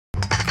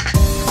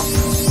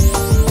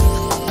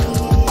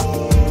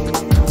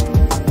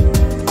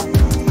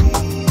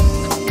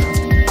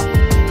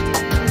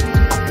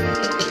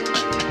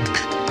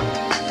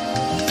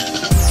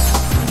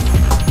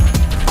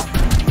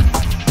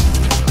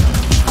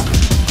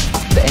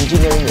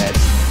engineering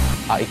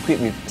labs are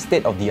equipped with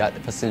state-of-the-art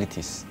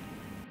facilities.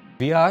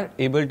 We are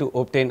able to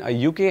obtain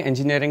a UK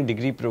engineering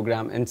degree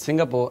program in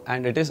Singapore,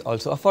 and it is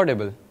also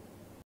affordable.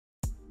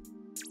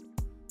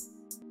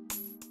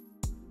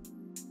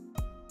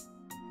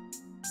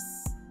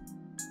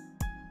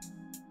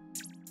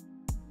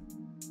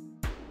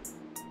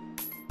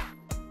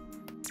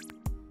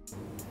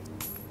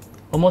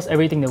 Almost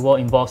everything in the world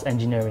involves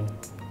engineering.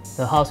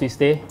 The house we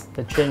stay,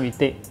 the train we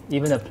take,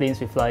 even the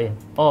planes we fly in,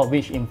 all of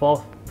which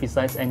involve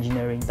precise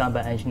engineering done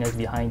by engineers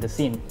behind the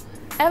scene.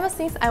 Ever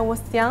since I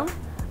was young,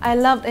 I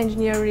loved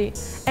engineering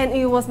and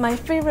it was my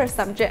favorite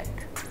subject.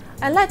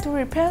 I like to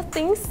repair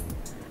things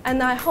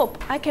and I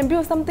hope I can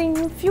build something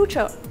in the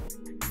future.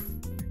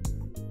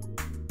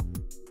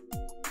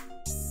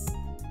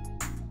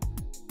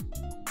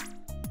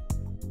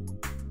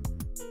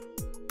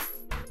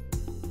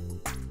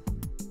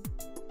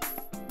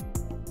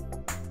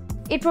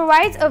 It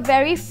provides a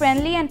very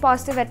friendly and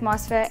positive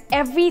atmosphere.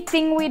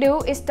 Everything we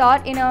do is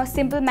taught in a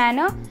simple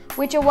manner,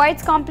 which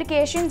avoids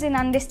complications in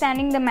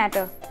understanding the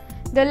matter.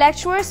 The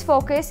lecturers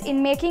focus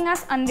in making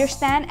us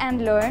understand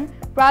and learn,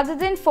 rather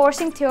than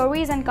forcing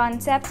theories and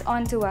concepts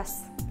onto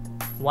us.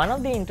 One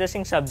of the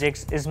interesting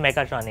subjects is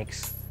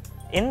mechatronics.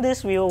 In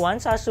this, we were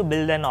once asked to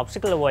build an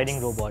obstacle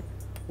avoiding robot.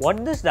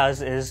 What this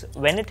does is,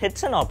 when it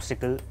hits an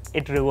obstacle,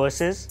 it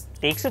reverses,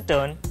 takes a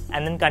turn,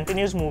 and then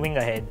continues moving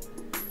ahead.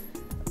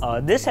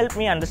 This helped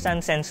me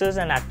understand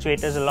sensors and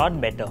actuators a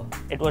lot better.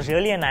 It was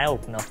really an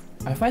eye-opener.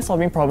 I find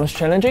solving problems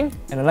challenging,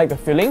 and I like the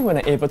feeling when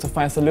I'm able to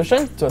find a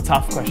solution to a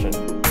tough question.